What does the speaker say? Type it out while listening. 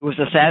It was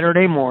a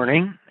Saturday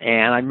morning,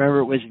 and I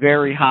remember it was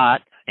very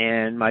hot,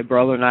 and my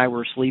brother and I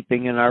were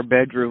sleeping in our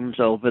bedrooms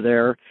over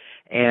there,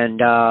 and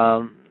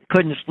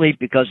couldn't sleep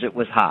because it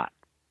was hot.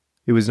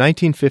 It was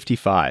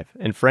 1955,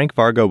 and Frank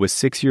Vargo was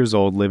 6 years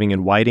old living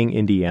in Whiting,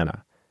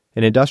 Indiana,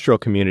 an industrial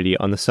community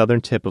on the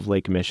southern tip of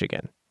Lake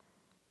Michigan.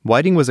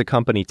 Whiting was a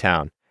company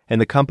town,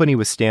 and the company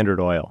was Standard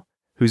Oil,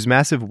 whose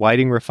massive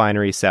Whiting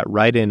refinery sat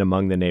right in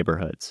among the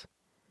neighborhoods.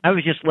 I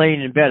was just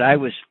laying in bed. I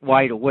was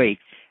wide awake.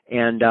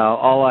 And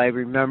all I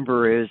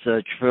remember is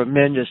a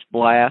tremendous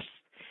blast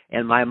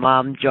and my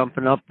mom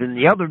jumping up in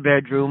the other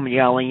bedroom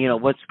yelling,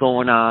 what's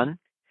going on?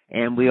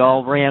 And we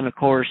all ran, of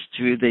course,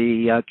 to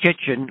the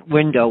kitchen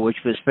window, which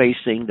was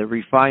facing the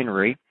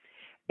refinery.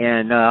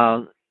 And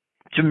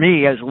to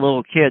me, as a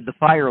little kid, the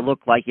fire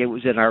looked like it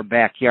was in our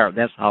backyard.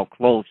 That's how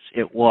close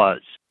it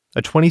was.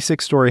 A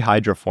 26-story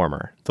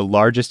hydroformer, the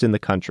largest in the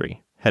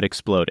country, had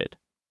exploded.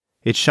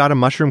 It shot a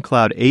mushroom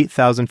cloud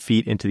 8,000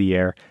 feet into the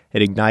air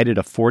and ignited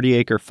a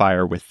 40-acre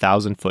fire with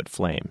 1,000-foot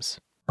flames.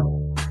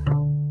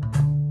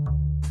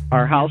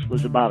 Our house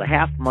was about a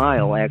half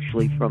mile,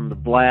 actually, from the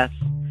blast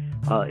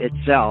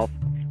itself,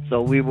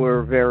 so we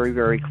were very,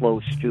 very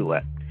close to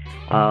it.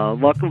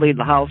 Luckily,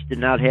 the house did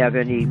not have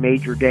any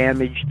major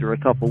damage. There were a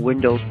couple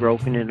windows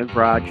broken in the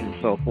garage and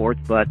so forth,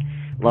 but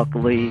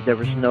luckily there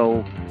was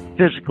no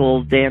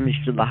physical damage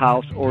to the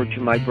house or to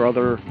my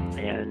brother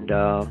and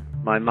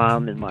my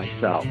mom and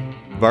myself.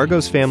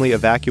 Vargo's family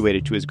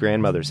evacuated to his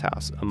grandmother's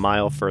house, a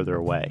mile further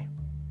away.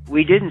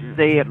 We didn't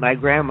stay at my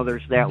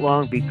grandmother's that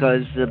long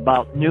because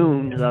about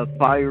noon, the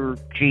fire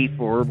chief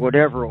or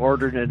whatever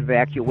ordered an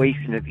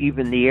evacuation of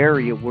even the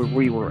area where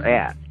we were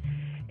at.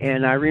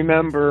 And I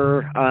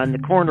remember on the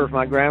corner of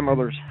my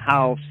grandmother's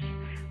house,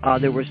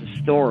 there was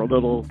a store, a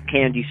little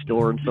candy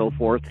store and so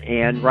forth,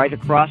 and right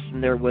across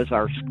from there was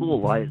our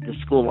school, the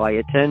school I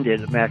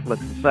attended, Immaculate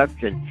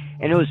Conception,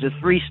 and it was a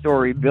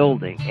 3-story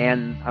building,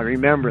 and I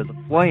remember the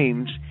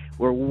flames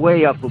were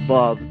way up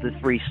above the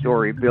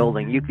 3-story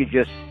building. You could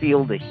just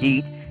feel the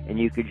heat, and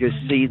you could just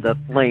see the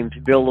flames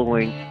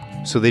billowing.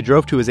 So they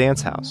drove to his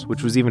aunt's house,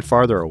 which was even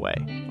farther away,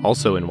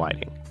 also in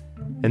Whiting.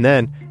 And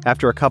then,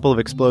 after a couple of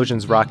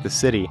explosions rocked the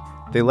city,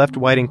 they left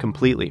Whiting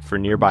completely for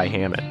nearby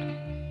Hammond.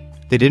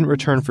 They didn't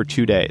return for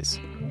 2 days.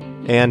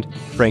 And,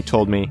 Frank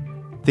told me,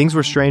 things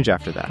were strange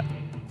after that.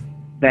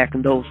 Back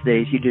in those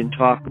days, you didn't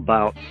talk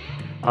about,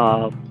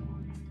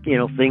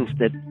 things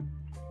that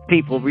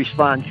people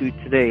respond to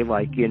today,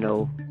 like,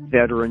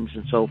 veterans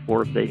and so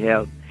forth. They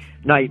have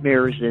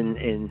nightmares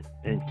and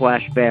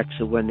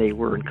flashbacks of when they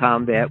were in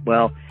combat.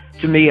 Well,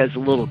 to me as a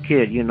little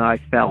kid, I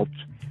felt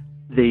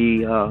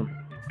the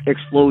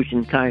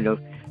explosion kind of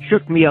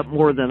shook me up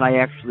more than I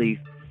actually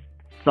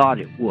thought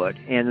it would.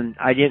 And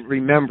I didn't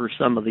remember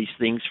some of these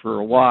things for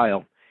a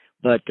while.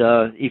 But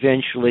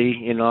eventually,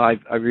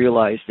 I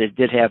realized it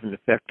did have an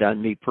effect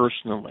on me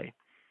personally.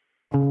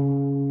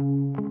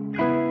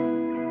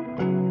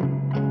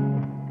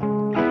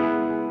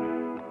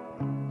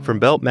 From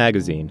Belt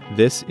Magazine,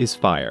 this is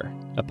Fire,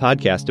 a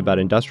podcast about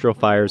industrial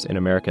fires in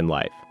American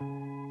life.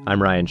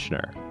 I'm Ryan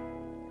Schnurr.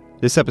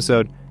 This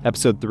episode,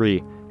 Episode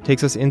 3,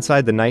 takes us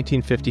inside the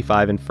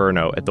 1955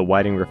 Inferno at the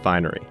Whiting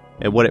Refinery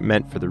and what it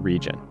meant for the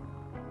region.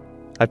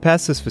 I've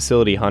passed this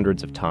facility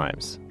hundreds of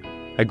times.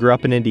 I grew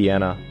up in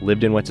Indiana,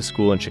 lived and went to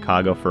school in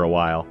Chicago for a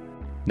while.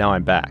 Now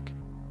I'm back.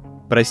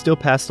 But I still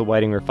pass the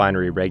Whiting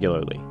Refinery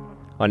regularly,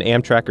 on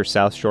Amtrak or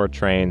South Shore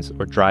trains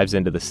or drives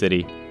into the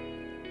city.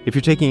 If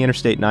you're taking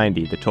Interstate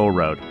 90, the toll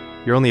road,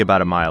 you're only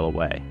about a mile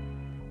away.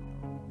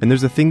 And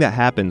there's a thing that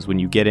happens when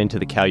you get into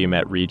the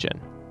Calumet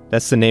region.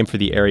 That's the name for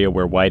the area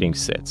where Whiting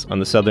sits, on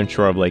the southern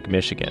shore of Lake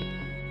Michigan.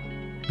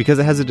 Because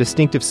it has a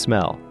distinctive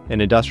smell, an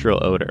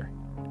industrial odor,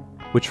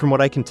 which from what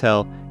I can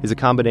tell is a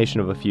combination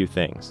of a few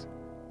things.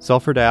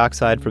 Sulfur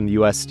dioxide from the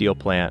U.S. steel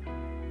plant,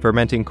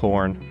 fermenting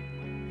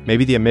corn,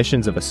 maybe the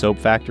emissions of a soap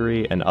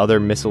factory and other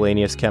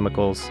miscellaneous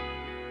chemicals,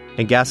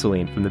 and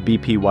gasoline from the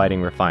BP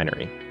Whiting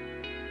refinery.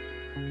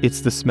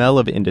 It's the smell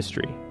of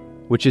industry,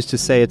 which is to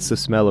say it's the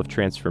smell of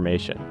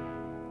transformation.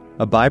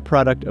 A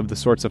byproduct of the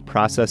sorts of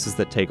processes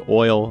that take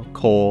oil,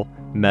 coal,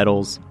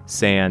 metals,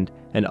 sand,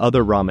 and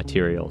other raw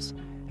materials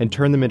and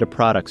turn them into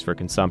products for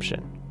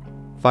consumption.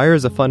 Fire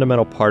is a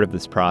fundamental part of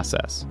this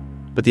process,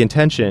 but the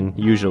intention,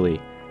 usually,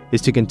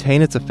 is to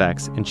contain its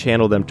effects and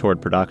channel them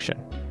toward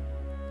production.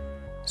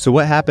 So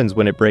what happens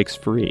when it breaks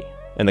free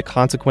and the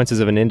consequences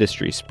of an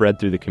industry spread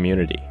through the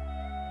community?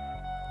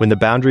 When the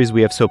boundaries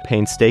we have so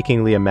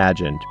painstakingly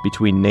imagined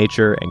between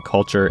nature and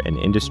culture and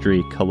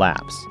industry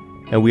collapse,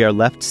 and we are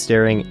left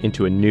staring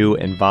into a new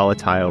and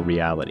volatile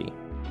reality.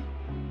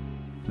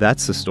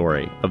 That's the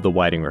story of the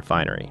Whiting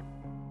Refinery.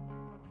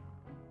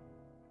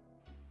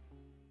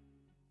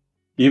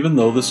 Even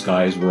though the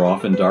skies were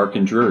often dark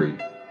and dreary,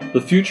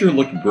 the future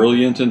looked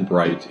brilliant and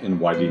bright in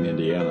Whiting,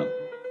 Indiana.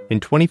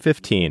 In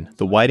 2015,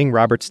 the Whiting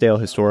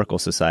Robertsdale Historical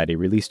Society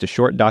released a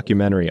short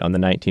documentary on the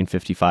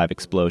 1955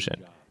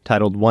 explosion,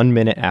 titled 1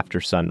 Minute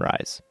After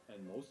Sunrise.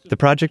 The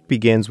project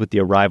begins with the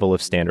arrival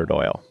of Standard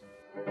Oil.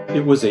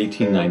 It was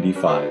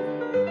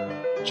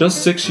 1895.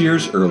 Just 6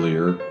 years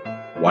earlier,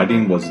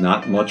 Whiting was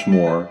not much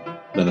more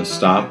than a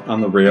stop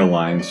on the rail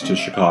lines to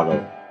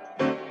Chicago.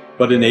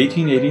 But in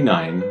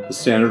 1889, the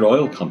Standard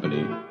Oil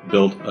Company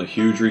built a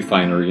huge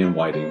refinery in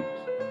Whiting.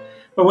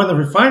 But when the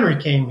refinery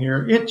came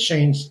here, it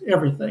changed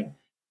everything.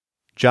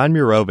 John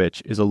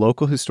Murovich is a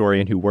local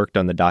historian who worked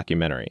on the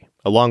documentary,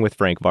 along with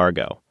Frank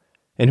Vargo,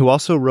 and who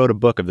also wrote a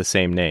book of the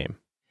same name.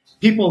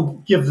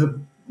 People give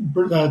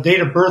the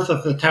date of birth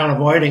of the town of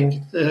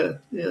Whiting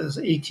is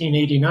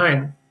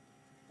 1889.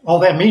 All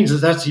that means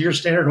is that's the year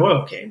Standard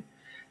Oil came.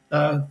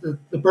 The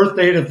birth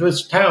date of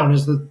this town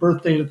is the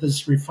birth date of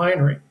this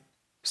refinery.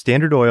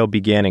 Standard Oil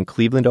began in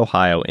Cleveland,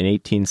 Ohio in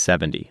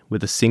 1870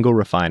 with a single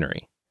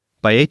refinery.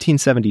 By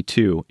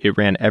 1872, it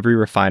ran every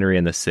refinery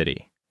in the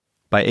city.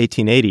 By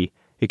 1880,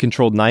 it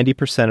controlled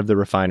 90% of the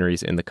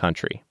refineries in the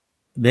country.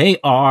 They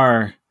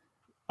are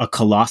a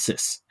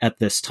colossus at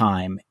this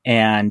time,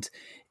 and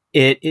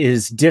it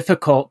is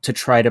difficult to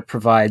try to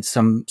provide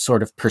some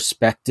sort of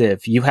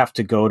perspective. You have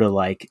to go to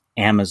like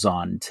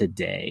Amazon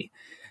today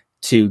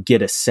to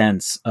get a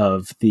sense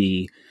of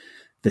the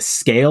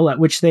scale at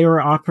which they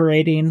were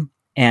operating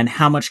and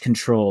how much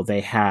control they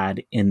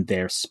had in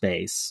their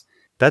space.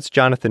 That's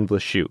Jonathan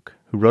Vlachuk,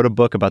 who wrote a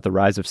book about the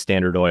rise of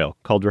Standard Oil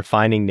called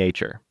Refining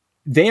Nature.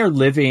 They are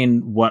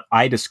living what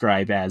I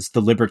describe as the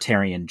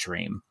libertarian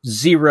dream.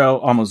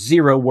 Almost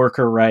zero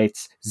worker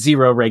rights,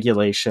 zero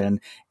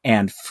regulation,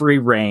 and free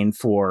reign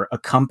for a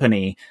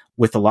company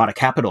with a lot of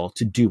capital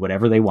to do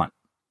whatever they want.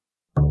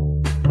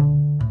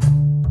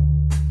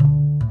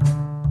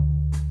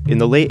 In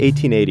the late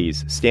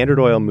 1880s, Standard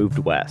Oil moved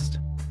west.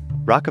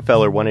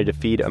 Rockefeller wanted to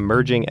feed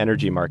emerging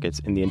energy markets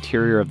in the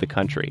interior of the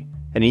country,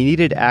 and he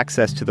needed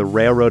access to the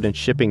railroad and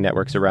shipping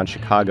networks around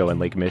Chicago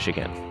and Lake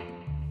Michigan.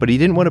 But he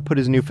didn't want to put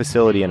his new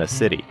facility in a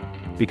city,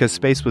 because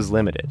space was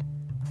limited,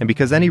 and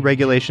because any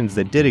regulations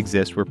that did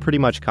exist were pretty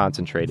much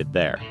concentrated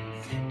there.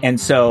 And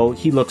so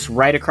he looks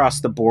right across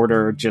the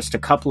border, just a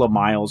couple of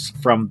miles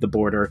from the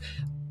border,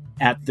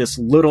 at this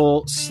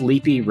little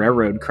sleepy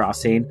railroad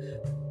crossing.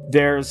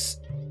 There's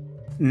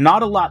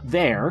not a lot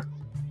there,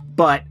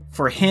 but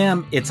for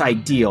him, it's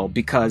ideal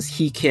because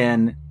he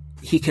can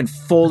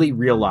fully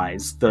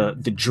realize the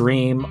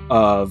dream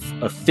of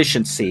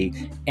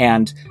efficiency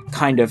and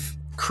kind of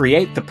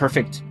create the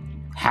perfect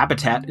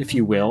habitat, if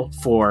you will,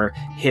 for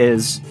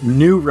his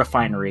new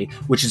refinery,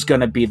 which is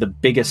going to be the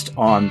biggest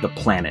on the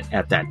planet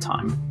at that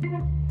time.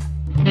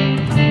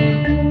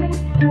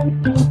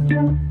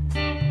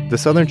 The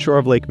southern shore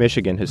of Lake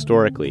Michigan,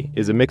 historically,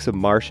 is a mix of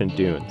marsh and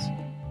dunes.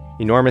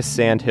 Enormous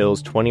sand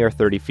hills 20 or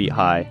 30 feet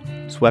high,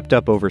 swept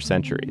up over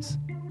centuries.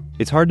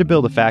 It's hard to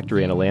build a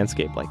factory in a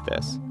landscape like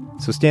this,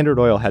 so Standard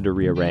Oil had to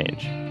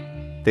rearrange.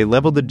 They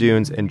leveled the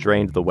dunes and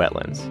drained the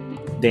wetlands.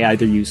 They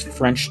either used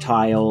French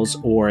tiles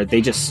or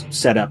they just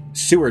set up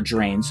sewer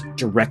drains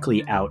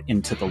directly out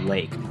into the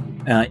lake.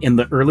 In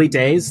the early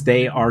days,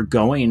 they are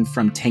going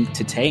from tank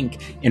to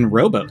tank in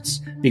rowboats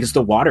because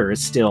the water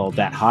is still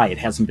that high. It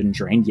hasn't been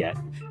drained yet.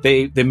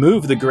 They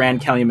move the Grand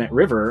Calumet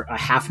River a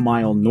half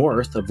mile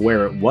north of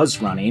where it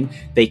was running.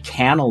 They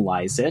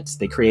canalize it.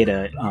 They create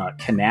a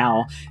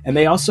canal. And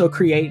they also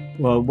create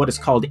what is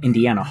called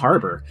Indiana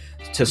Harbor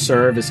to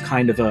serve as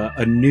kind of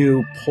a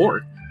new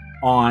port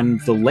on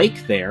the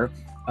lake there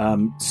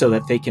so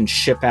that they can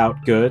ship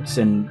out goods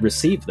and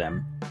receive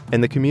them.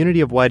 And the community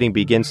of Whiting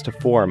begins to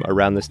form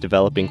around this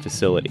developing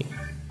facility.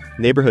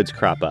 Neighborhoods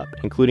crop up,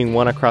 including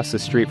one across the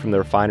street from the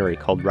refinery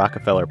called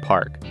Rockefeller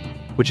Park,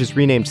 which is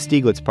renamed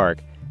Stieglitz Park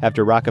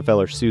after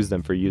Rockefeller sues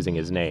them for using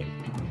his name.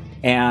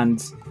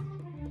 And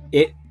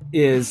it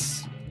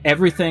is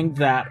everything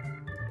that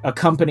a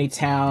company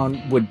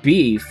town would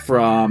be,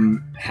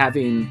 from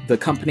having the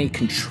company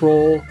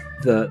control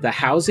the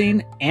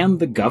housing and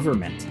the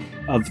government.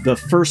 Of the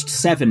first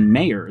 7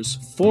 mayors,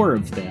 4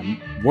 of them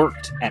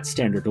worked at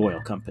Standard Oil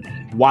Company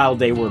while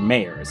they were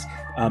mayors.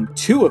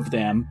 2 of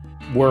them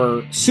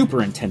were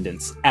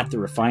superintendents at the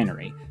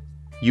refinery.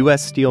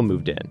 U.S. Steel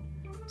moved in.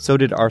 So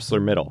did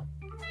ArcelorMittal.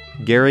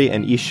 Gary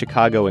and East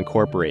Chicago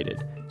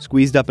Incorporated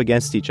squeezed up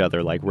against each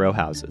other like row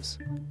houses.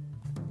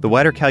 The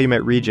wider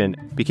Calumet region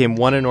became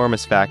one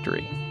enormous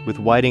factory, with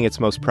Whiting its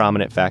most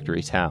prominent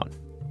factory town.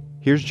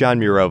 Here's John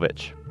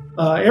Murovich.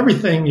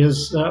 Everything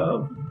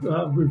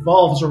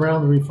revolves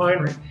around the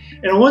refinery.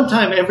 And at one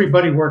time,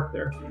 everybody worked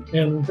there.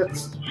 And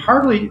that's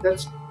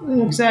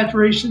an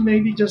exaggeration,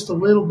 maybe just a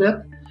little bit.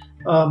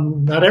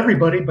 Not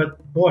everybody,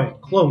 but boy,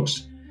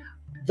 close.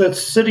 The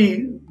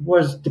city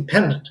was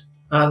dependent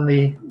on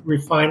the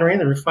refinery,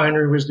 and the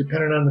refinery was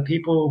dependent on the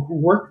people who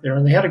worked there,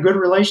 and they had a good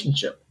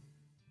relationship.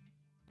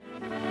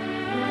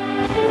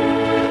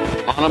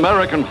 On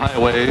American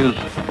highways,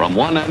 from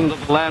one end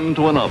of the land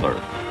to another,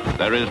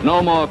 there is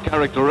no more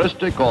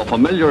characteristic or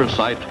familiar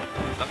sight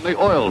than the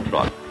oil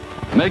truck,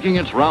 making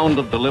its round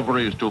of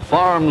deliveries to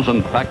farms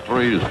and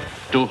factories,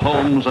 to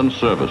homes and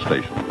service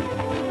stations.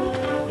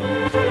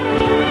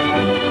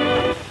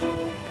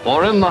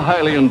 For in the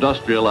highly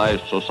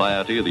industrialized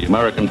society the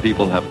American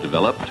people have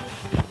developed,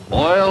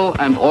 oil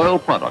and oil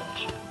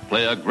products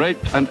play a great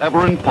and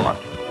ever-important part.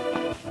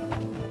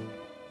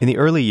 In the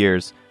early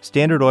years,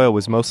 Standard Oil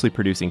was mostly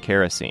producing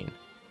kerosene.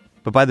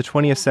 But by the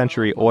 20th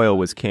century, oil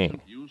was king.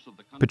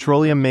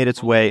 Petroleum made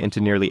its way into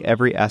nearly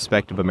every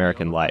aspect of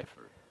American life,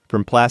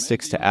 from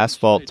plastics to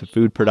asphalt to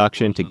food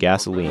production to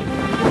gasoline.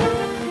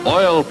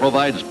 Oil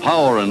provides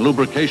power and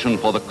lubrication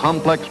for the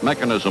complex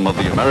mechanism of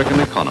the American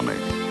economy.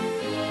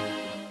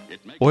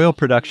 Oil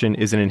production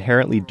is an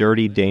inherently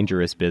dirty,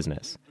 dangerous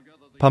business.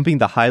 Pumping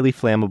the highly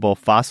flammable,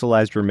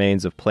 fossilized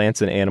remains of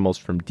plants and animals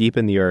from deep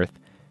in the earth,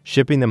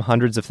 shipping them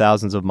hundreds of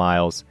thousands of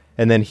miles,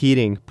 and then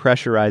heating,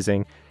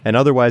 pressurizing, and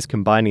otherwise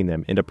combining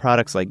them into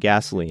products like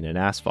gasoline and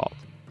asphalt.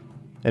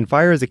 And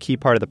fire is a key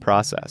part of the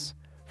process,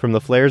 from the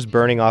flares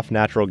burning off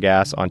natural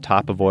gas on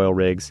top of oil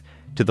rigs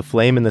to the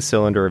flame in the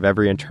cylinder of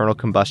every internal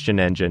combustion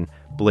engine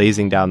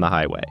blazing down the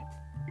highway.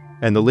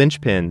 And the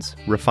linchpins,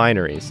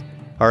 refineries,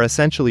 are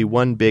essentially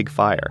one big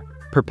fire,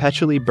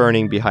 perpetually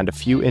burning behind a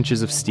few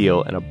inches of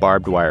steel and a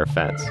barbed wire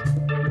fence.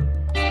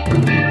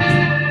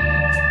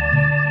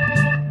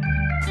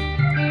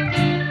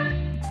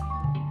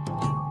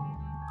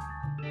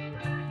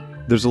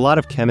 There's a lot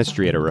of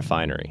chemistry at a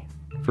refinery.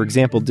 For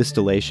example,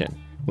 distillation,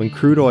 when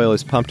crude oil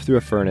is pumped through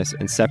a furnace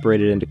and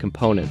separated into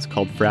components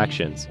called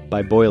fractions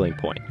by boiling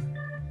point.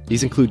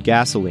 These include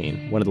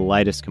gasoline, one of the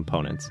lightest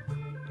components,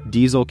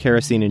 diesel,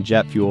 kerosene, and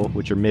jet fuel,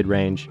 which are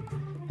mid-range,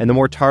 and the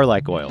more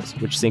tar-like oils,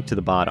 which sink to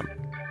the bottom.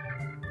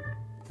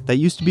 That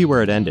used to be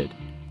where it ended,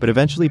 but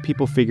eventually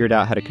people figured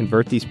out how to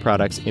convert these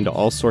products into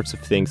all sorts of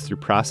things through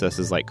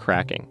processes like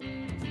cracking.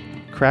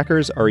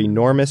 Crackers are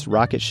enormous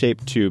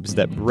rocket-shaped tubes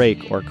that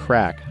break or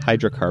crack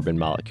hydrocarbon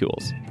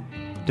molecules.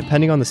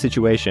 Depending on the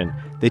situation,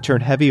 they turn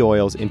heavy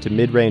oils into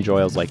mid-range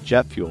oils like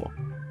jet fuel,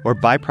 or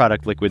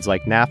byproduct liquids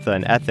like naphtha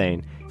and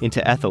ethane into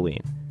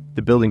ethylene,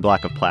 the building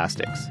block of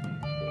plastics.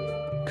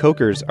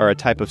 Cokers are a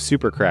type of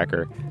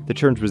supercracker that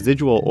turns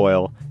residual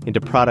oil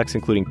into products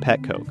including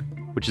pet coke,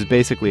 which is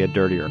basically a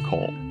dirtier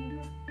coal.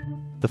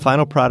 The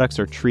final products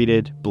are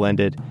treated,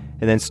 blended,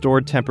 and then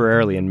stored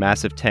temporarily in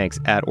massive tanks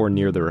at or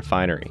near the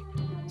refinery,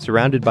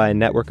 surrounded by a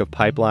network of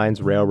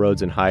pipelines,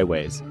 railroads, and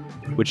highways,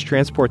 which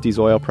transport these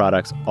oil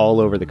products all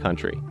over the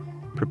country,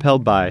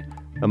 propelled by,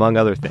 among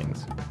other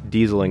things,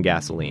 diesel and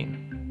gasoline.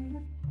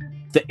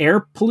 The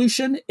air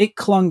pollution, it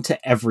clung to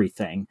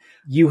everything.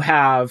 You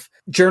have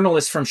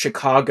journalists from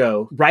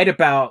Chicago write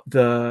about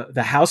the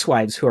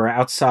housewives who are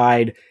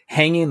outside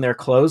hanging their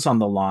clothes on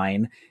the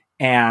line,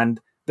 and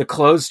the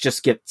clothes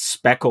just get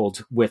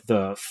speckled with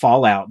the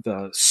fallout,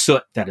 the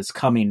soot that is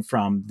coming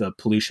from the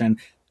pollution.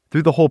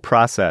 Through the whole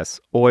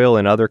process, oil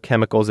and other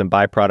chemicals and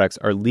byproducts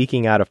are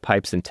leaking out of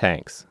pipes and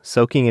tanks,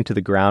 soaking into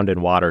the ground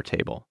and water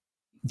table.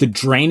 The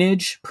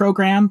drainage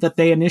program that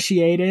they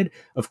initiated,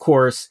 of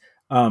course,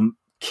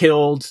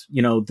 killed,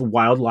 the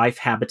wildlife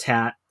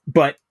habitat.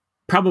 But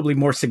probably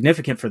more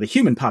significant for the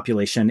human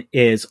population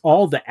is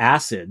all the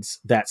acids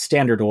that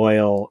Standard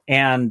Oil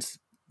and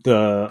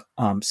the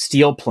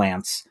steel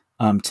plants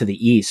to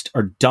the east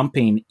are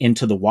dumping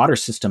into the water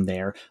system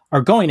there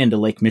are going into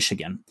Lake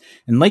Michigan.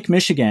 And Lake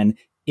Michigan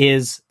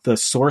is the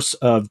source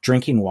of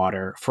drinking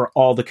water for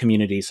all the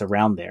communities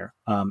around there,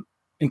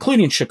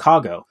 including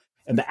Chicago.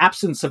 And the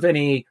absence of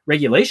any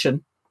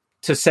regulation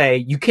to say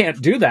you can't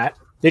do that,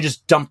 they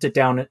just dumped it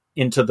down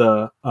into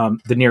the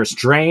nearest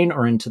drain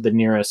or into the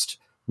nearest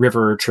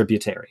river or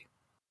tributary.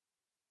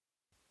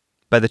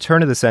 By the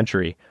turn of the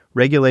century,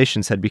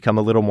 regulations had become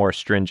a little more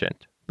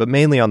stringent, but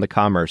mainly on the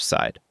commerce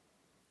side.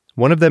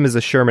 One of them is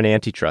the Sherman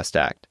Antitrust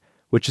Act,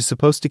 which is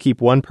supposed to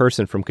keep one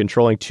person from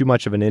controlling too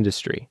much of an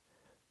industry.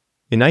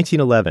 In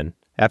 1911,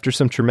 after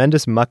some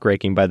tremendous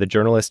muckraking by the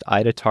journalist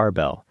Ida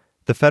Tarbell,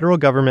 the federal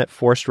government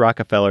forced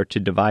Rockefeller to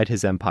divide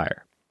his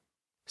empire.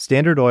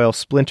 Standard Oil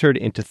splintered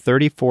into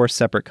 34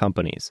 separate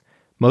companies,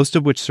 most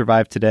of which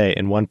survive today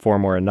in one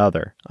form or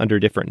another under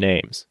different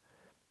names: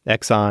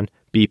 Exxon,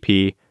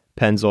 BP,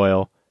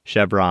 Pennzoil,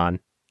 Chevron,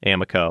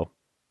 Amoco.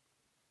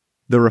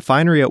 The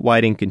refinery at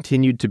Whiting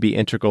continued to be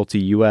integral to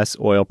U.S.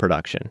 oil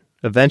production,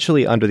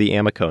 eventually under the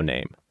Amoco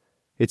name.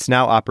 It's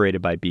now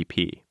operated by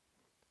BP.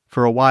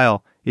 For a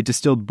while, it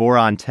distilled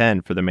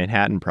boron-10 for the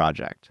Manhattan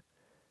Project.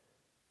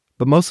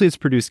 But mostly it's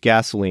produced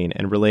gasoline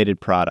and related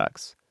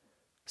products.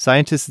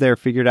 Scientists there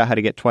figured out how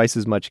to get twice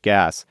as much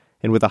gas,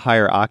 and with a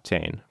higher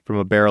octane, from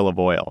a barrel of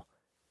oil.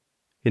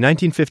 In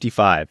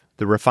 1955,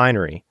 the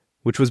refinery,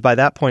 which was by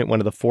that point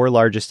one of the 4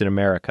 largest in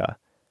America,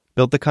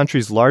 built the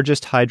country's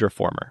largest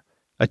hydroformer,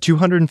 a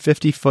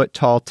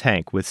 250-foot-tall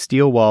tank with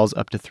steel walls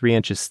up to 3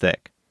 inches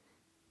thick.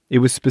 It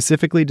was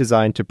specifically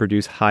designed to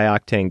produce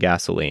high-octane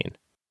gasoline.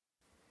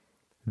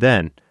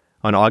 Then,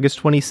 on August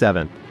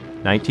 27,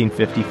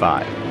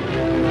 1955...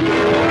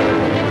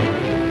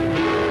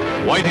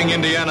 Whiting,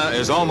 Indiana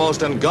is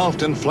almost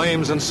engulfed in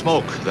flames and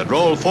smoke that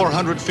roll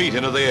 400 feet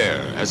into the air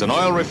as an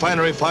oil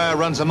refinery fire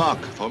runs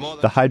amok for more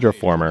than... The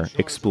hydroformer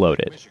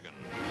exploded.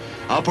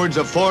 Upwards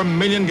of 4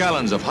 million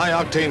gallons of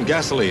high-octane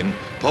gasoline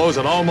pose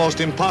an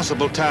almost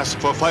impossible task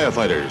for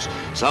firefighters,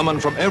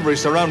 summoned from every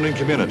surrounding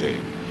community.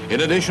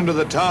 In addition to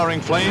the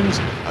towering flames,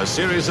 a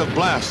series of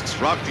blasts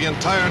rocked the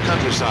entire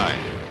countryside.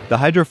 The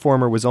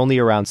hydroformer was only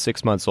around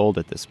 6 months old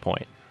at this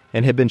point,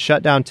 and had been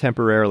shut down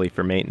temporarily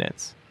for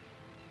maintenance.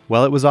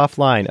 While it was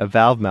offline, a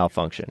valve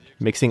malfunctioned,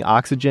 mixing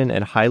oxygen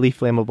and highly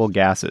flammable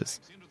gases,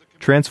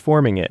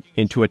 transforming it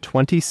into a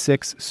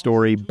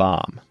 26-story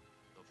bomb.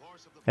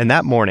 And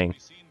that morning,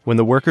 when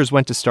the workers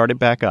went to start it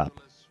back up,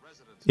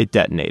 it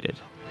detonated.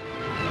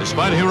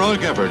 Despite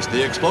heroic efforts,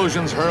 the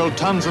explosions hurled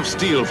tons of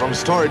steel from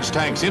storage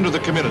tanks into the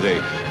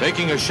community,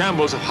 making a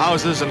shambles of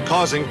houses and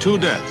causing 2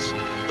 deaths.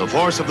 The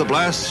force of the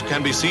blasts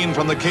can be seen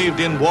from the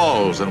caved-in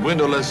walls and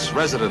windowless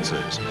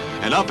residences,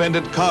 and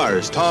upended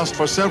cars tossed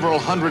for several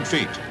hundred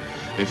feet.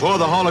 Before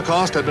the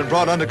Holocaust had been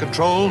brought under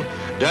control,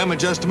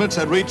 damage estimates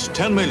had reached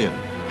 10 million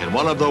in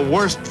one of the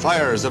worst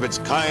fires of its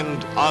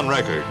kind on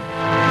record.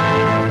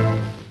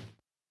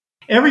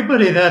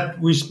 Everybody that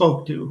we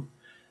spoke to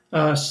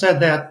said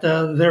that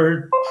there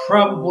are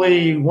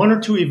probably 1 or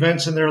 2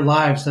 events in their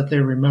lives that they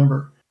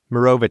remember.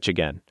 Mirovich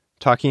again,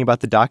 talking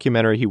about the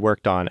documentary he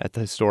worked on at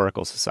the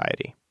Historical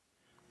Society.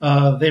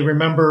 They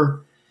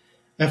remember,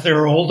 if they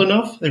were old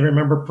enough, they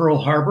remember Pearl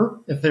Harbor.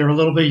 If they were a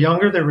little bit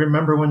younger, they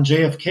remember when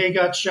JFK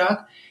got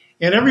shot.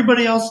 And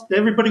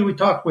everybody we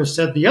talked with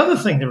said the other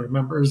thing they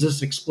remember is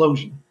this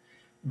explosion,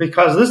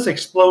 because this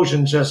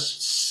explosion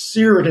just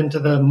seared into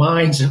the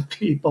minds of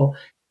people.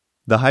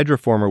 The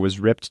hydroformer was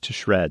ripped to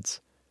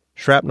shreds.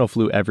 Shrapnel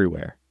flew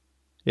everywhere.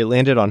 It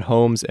landed on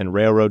homes and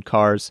railroad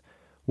cars.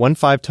 1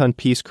 5-ton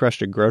piece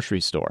crushed a grocery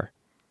store.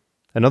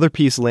 Another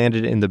piece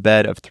landed in the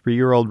bed of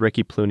 3-year-old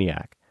Ricky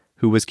Pluniak,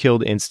 who was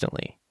killed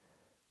instantly.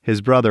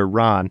 His brother,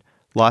 Ron,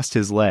 lost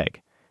his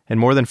leg, and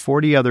more than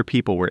 40 other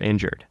people were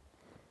injured.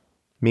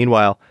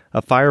 Meanwhile,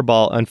 a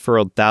fireball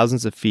unfurled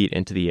thousands of feet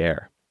into the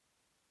air.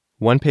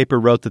 One paper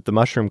wrote that the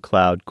mushroom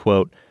cloud,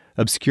 quote,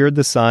 obscured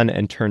the sun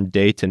and turned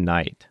day to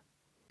night.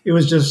 It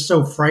was just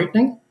so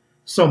frightening,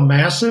 so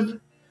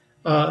massive.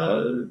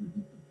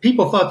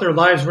 People thought their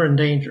lives were in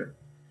danger.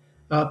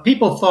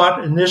 People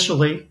thought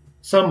initially,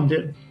 some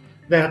did,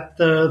 that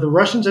the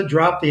Russians had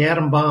dropped the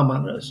atom bomb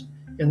on us,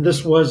 and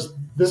this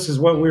is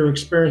what we were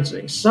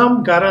experiencing.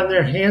 Some got on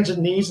their hands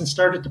and knees and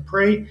started to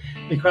pray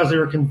because they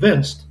were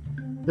convinced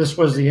this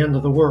was the end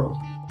of the world.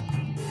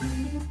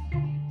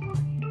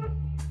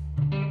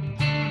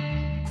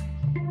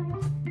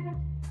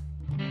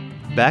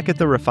 Back at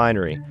the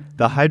refinery,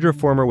 the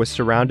hydroformer was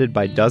surrounded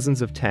by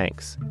dozens of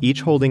tanks,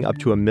 each holding up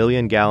to 1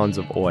 million gallons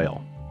of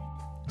oil.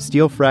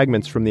 Steel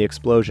fragments from the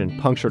explosion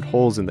punctured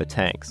holes in the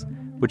tanks,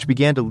 which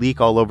began to leak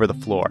all over the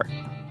floor.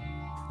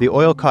 The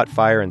oil caught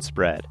fire and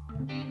spread.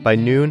 By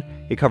noon,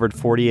 it covered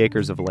 40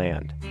 acres of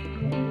land.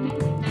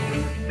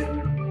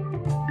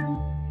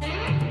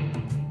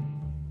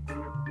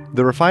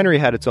 The refinery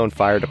had its own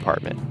fire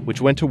department, which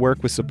went to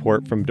work with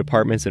support from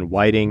departments in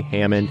Whiting,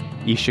 Hammond,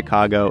 East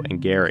Chicago,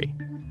 and Gary.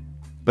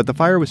 But the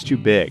fire was too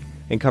big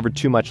and covered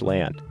too much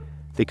land.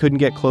 They couldn't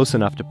get close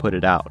enough to put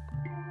it out.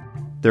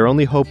 Their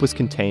only hope was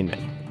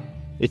containment.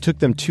 It took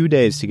them 2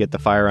 days to get the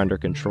fire under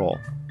control,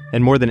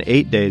 and more than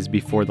 8 days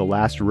before the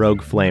last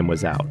rogue flame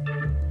was out.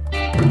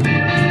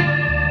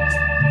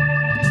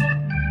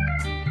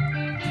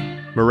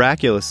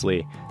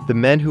 Miraculously, the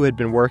men who had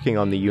been working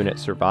on the unit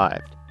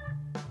survived.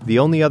 The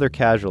only other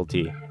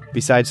casualty,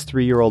 besides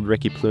 3-year-old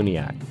Ricky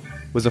Pluniak,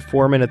 was a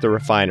foreman at the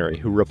refinery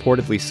who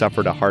reportedly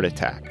suffered a heart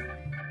attack.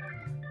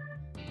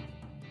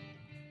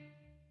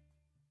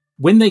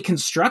 When they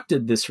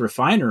constructed this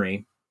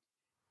refinery,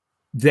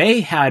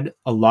 they had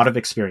a lot of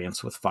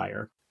experience with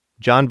fire.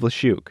 John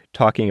Vlasiuk,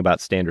 talking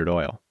about Standard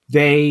Oil.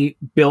 They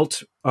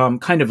built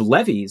kind of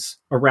levees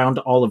around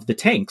all of the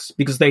tanks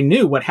because they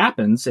knew what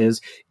happens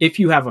is if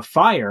you have a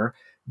fire,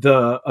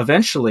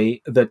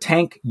 eventually the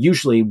tank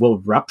usually will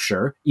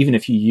rupture, even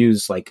if you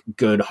use like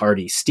good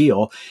hardy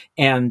steel.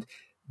 And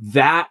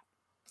that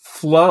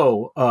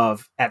flow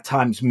of at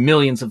times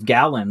millions of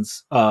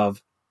gallons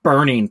of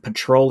burning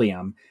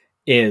petroleum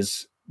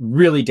is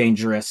really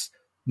dangerous,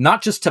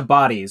 not just to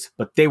bodies,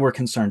 but they were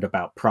concerned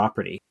about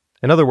property.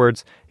 In other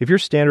words, if you're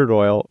Standard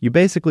Oil, you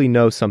basically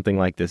know something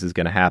like this is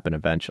going to happen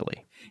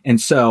eventually. And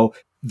so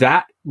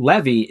that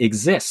levee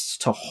exists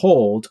to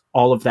hold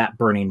all of that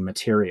burning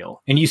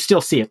material. And you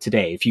still see it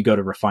today. If you go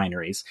to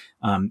refineries,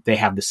 they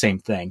have the same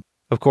thing.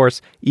 Of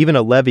course, even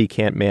a levee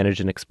can't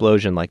manage an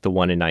explosion like the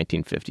one in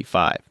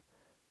 1955.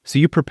 So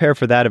you prepare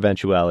for that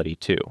eventuality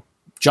too.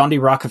 John D.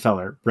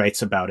 Rockefeller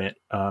writes about it,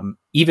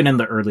 even in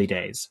the early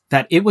days,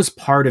 that it was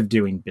part of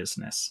doing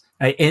business.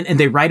 And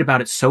they write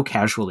about it so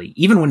casually,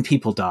 even when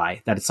people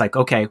die, that it's like,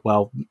 okay,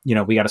 well,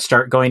 we got to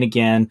start going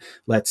again.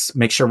 Let's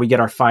make sure we get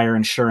our fire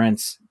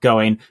insurance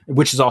going,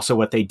 which is also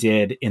what they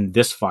did in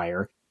this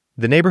fire.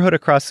 The neighborhood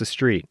across the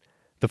street,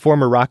 the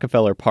former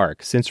Rockefeller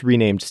Park, since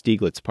renamed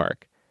Stieglitz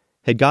Park,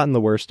 had gotten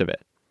the worst of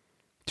it.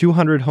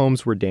 200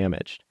 homes were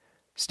damaged.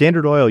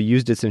 Standard Oil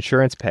used its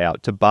insurance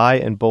payout to buy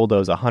and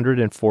bulldoze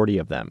 140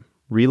 of them,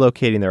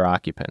 relocating their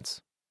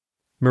occupants.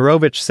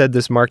 Mirovich said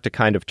this marked a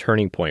kind of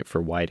turning point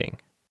for Whiting.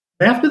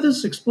 After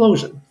this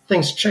explosion,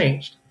 things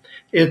changed.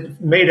 It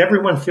made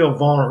everyone feel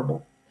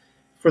vulnerable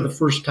for the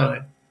first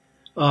time.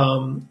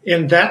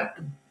 And that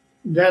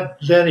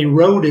then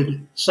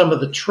eroded some of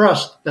the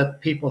trust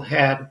that people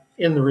had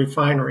in the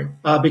refinery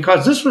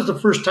because this was the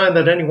first time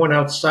that anyone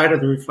outside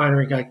of the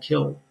refinery got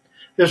killed.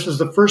 This was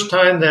the first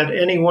time that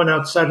anyone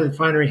outside of the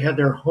refinery had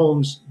their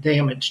homes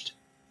damaged.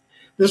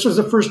 This was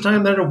the first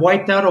time that it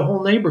wiped out a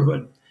whole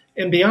neighborhood.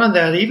 And beyond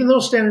that, even though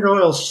Standard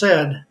Oil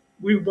said,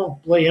 we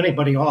won't lay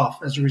anybody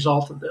off as a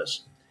result of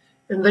this,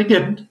 and they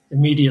didn't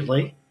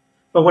immediately.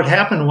 But what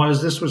happened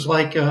was this was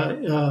like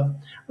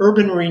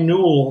urban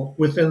renewal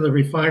within the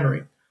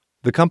refinery.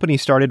 The company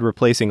started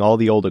replacing all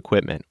the old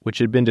equipment, which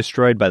had been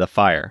destroyed by the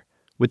fire,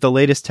 with the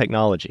latest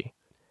technology.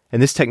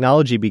 And this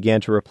technology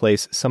began to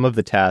replace some of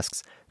the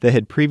tasks that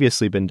had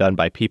previously been done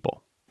by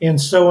people. And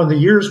so in the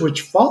years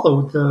which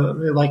followed,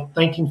 like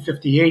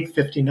 1958,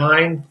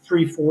 59,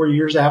 3-4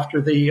 years after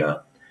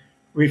the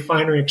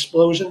refinery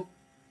explosion,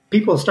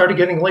 people started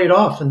getting laid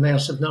off in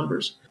massive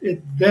numbers.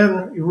 It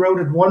then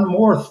eroded one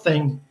more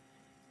thing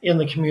in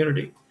the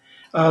community.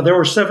 There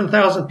were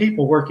 7,000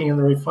 people working in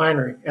the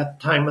refinery at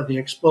the time of the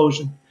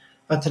explosion.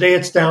 Today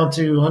it's down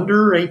to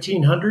under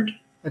 1,800,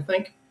 I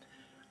think.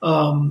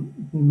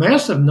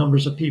 Massive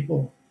numbers of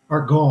people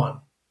are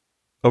gone.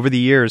 Over the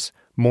years,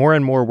 more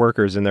and more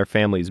workers and their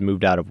families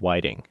moved out of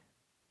Whiting,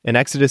 an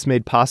exodus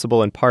made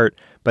possible in part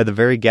by the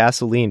very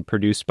gasoline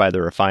produced by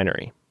the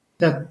refinery.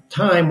 That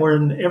time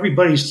when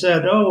everybody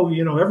said,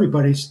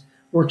 everybody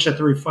works at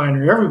the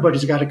refinery,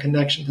 everybody's got a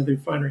connection to the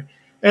refinery.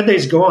 That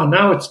day's gone.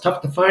 Now it's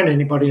tough to find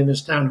anybody in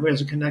this town who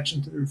has a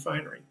connection to the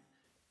refinery.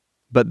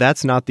 But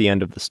that's not the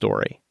end of the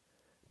story.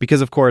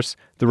 Because, of course,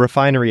 the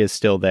refinery is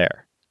still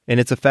there, and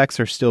its effects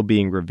are still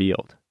being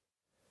revealed.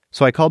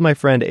 So I called my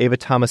friend Eva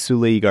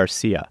Tomasuli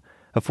Garcia,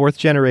 a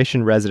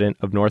fourth-generation resident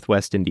of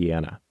Northwest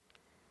Indiana.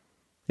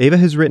 Eva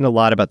has written a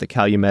lot about the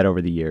Calumet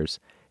over the years,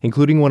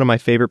 including one of my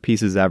favorite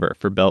pieces ever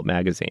for Belt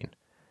magazine.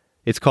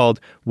 It's called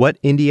What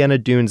Indiana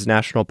Dunes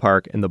National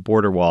Park and the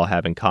Border Wall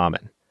Have in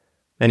Common.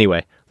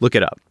 Anyway, look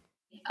it up.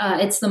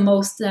 It's the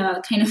most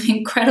kind of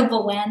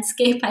incredible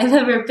landscape I've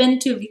ever been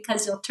to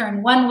because you'll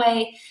turn one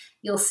way,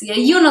 you'll see a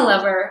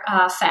Unilever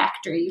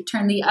factory. You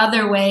turn the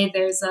other way,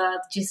 there's a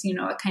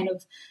kind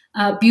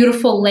of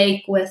beautiful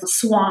lake with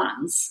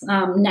swans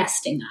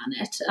nesting on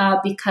it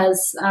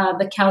because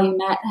the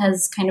Calumet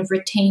has kind of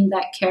retained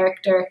that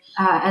character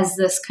as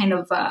this kind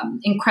of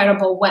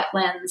incredible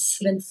wetlands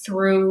even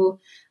through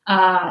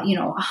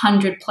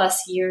 100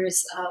 plus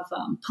years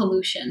of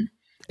pollution.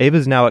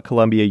 Ava's now at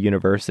Columbia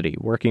University,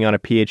 working on a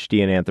PhD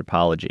in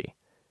anthropology.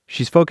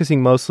 She's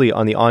focusing mostly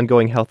on the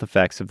ongoing health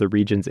effects of the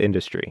region's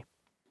industry.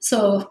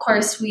 So, of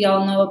course, we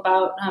all know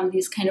about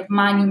these kind of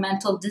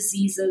monumental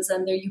diseases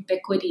and their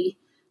ubiquity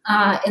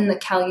in the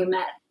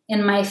Calumet.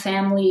 In my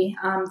family,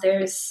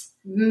 there's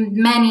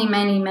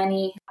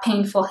many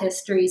painful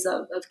histories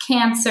of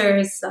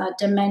cancers,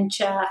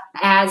 dementia,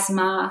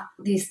 asthma,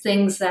 these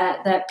things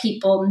that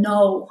people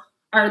know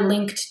are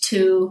linked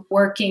to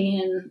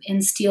working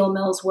in steel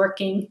mills,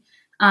 working,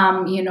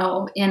 in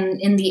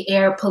the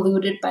air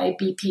polluted by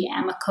BP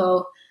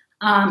Amoco,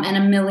 and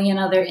a million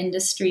other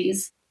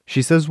industries.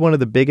 She says one of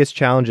the biggest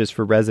challenges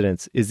for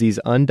residents is these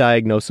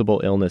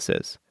undiagnosable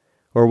illnesses,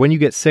 or when you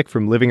get sick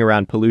from living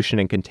around pollution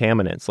and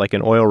contaminants like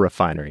an oil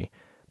refinery,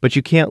 but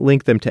you can't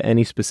link them to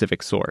any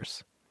specific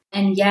source.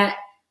 And yet,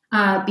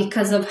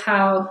 because of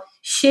how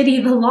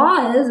shitty the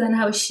law is and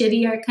how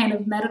shitty our kind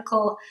of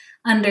medical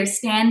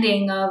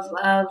understanding of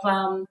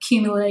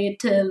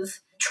cumulative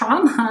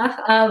trauma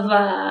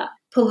of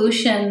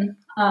pollution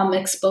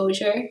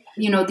exposure,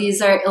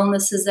 these are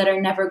illnesses that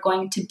are never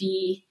going to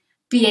be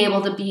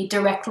able to be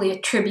directly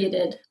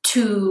attributed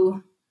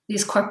to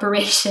these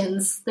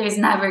corporations. There's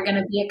never going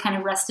to be a kind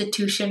of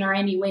restitution or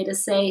any way to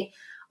say,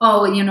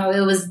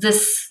 it was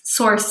this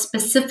source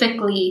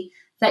specifically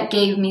that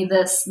gave me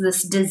this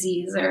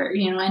disease or,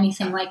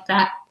 anything like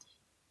that.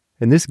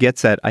 And this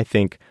gets at, I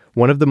think,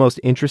 one of the most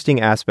interesting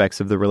aspects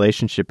of the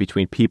relationship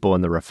between people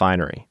and the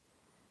refinery.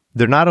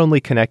 They're not only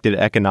connected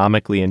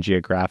economically and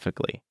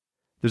geographically.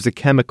 There's a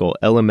chemical,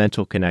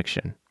 elemental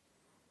connection.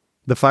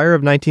 The fire of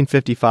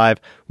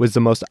 1955 was the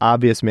most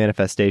obvious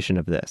manifestation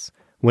of this,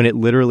 when it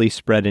literally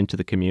spread into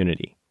the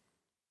community.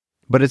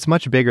 But it's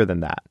much bigger than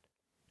that.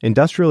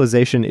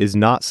 Industrialization is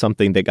not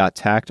something that got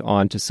tacked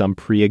on to some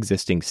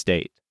pre-existing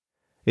state.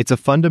 It's a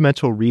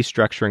fundamental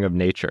restructuring of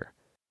nature.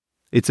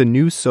 It's a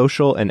new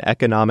social and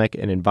economic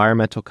and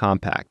environmental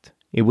compact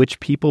in which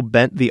people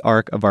bent the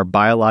arc of our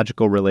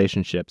biological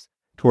relationships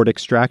toward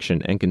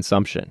extraction and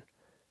consumption,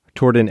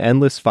 toward an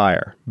endless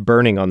fire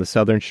burning on the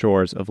southern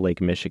shores of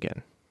Lake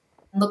Michigan.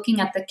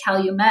 Looking at the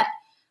Calumet,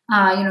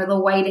 the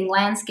Whiting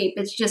landscape,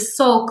 it's just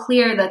so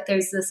clear that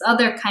there's this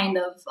other kind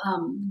of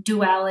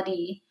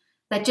duality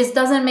that just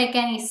doesn't make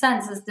any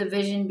sense, this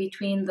division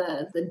between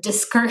the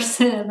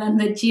discursive and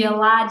the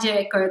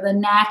geologic, or the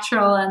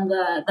natural and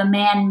the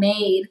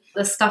man-made.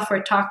 The stuff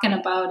we're talking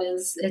about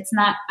it's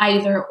not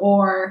either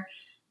or,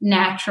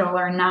 natural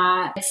or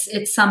not.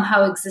 It's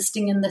somehow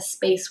existing in this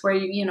space where,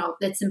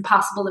 it's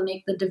impossible to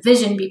make the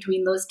division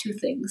between those two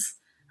things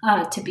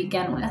to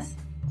begin with.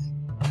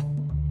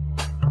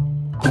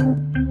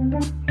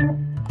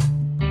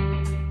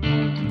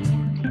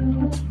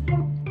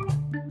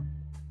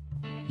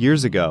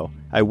 Years ago,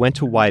 I went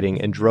to Whiting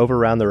and drove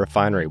around the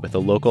refinery with a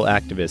local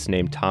activist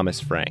named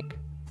Thomas Frank.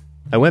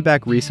 I went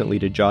back recently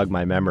to jog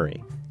my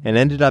memory and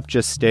ended up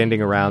just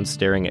standing around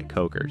staring at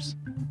cokers.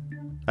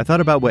 I thought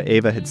about what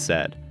Ava had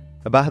said,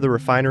 about how the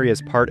refinery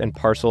is part and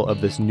parcel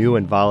of this new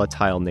and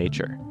volatile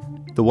nature,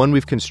 the one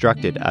we've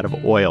constructed out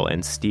of oil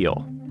and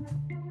steel.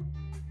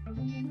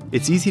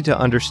 It's easy to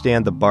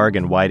understand the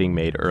bargain Whiting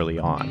made early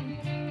on,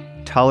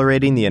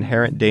 tolerating the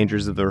inherent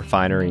dangers of the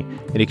refinery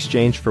in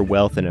exchange for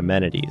wealth and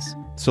amenities,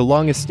 so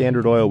long as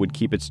Standard Oil would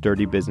keep its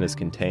dirty business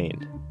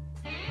contained.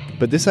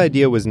 But this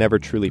idea was never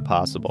truly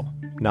possible,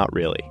 not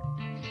really.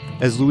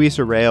 As Luis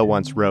Urrea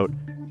once wrote,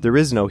 there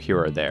is no here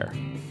or there,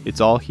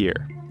 it's all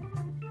here.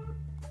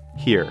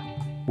 Here,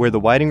 where the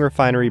Whiting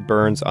refinery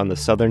burns on the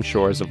southern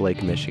shores of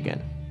Lake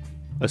Michigan.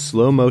 A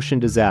slow-motion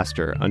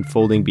disaster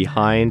unfolding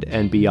behind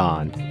and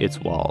beyond its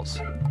walls.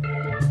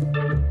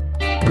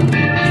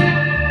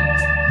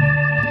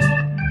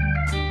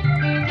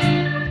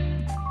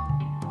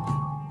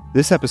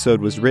 This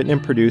episode was written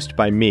and produced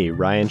by me,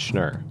 Ryan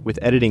Schnurr, with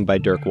editing by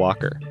Dirk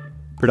Walker.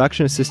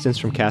 Production assistance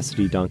from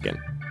Cassidy Duncan.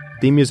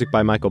 Theme music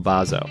by Michael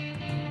Bazzo.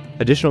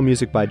 Additional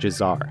music by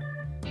Jazar.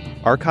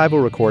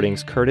 Archival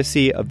recordings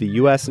courtesy of the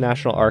U.S.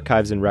 National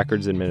Archives and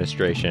Records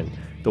Administration,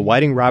 the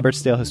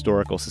Whiting-Robertsdale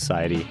Historical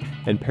Society,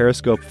 and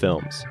Periscope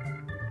Films.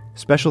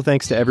 Special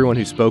thanks to everyone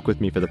who spoke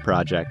with me for the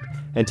project,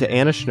 and to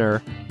Anna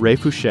Schnurr, Ray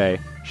Fouché,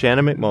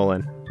 Shannon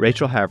McMullen,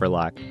 Rachel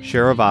Haverlock,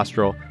 Shara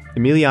Vostral,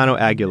 Emiliano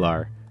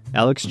Aguilar,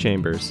 Alex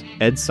Chambers,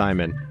 Ed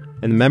Simon,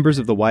 and the members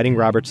of the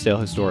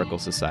Whiting-Robertsdale Historical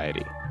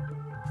Society.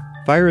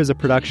 Fire is a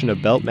production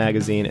of Belt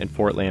Magazine and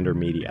Fortlander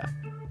Media.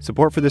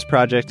 Support for this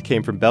project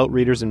came from Belt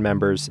readers and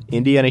members,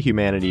 Indiana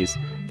Humanities,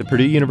 the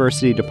Purdue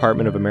University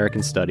Department of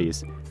American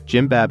Studies,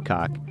 Jim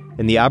Babcock,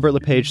 and the Albert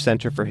LePage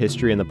Center for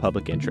History and the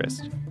Public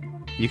Interest.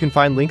 You can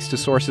find links to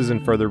sources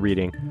and further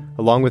reading,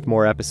 along with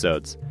more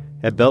episodes,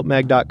 at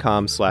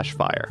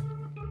beltmag.com/fire.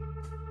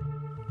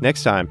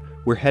 Next time,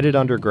 we're headed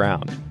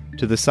underground,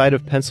 to the site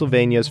of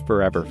Pennsylvania's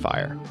Forever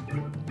Fire.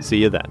 See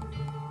you then.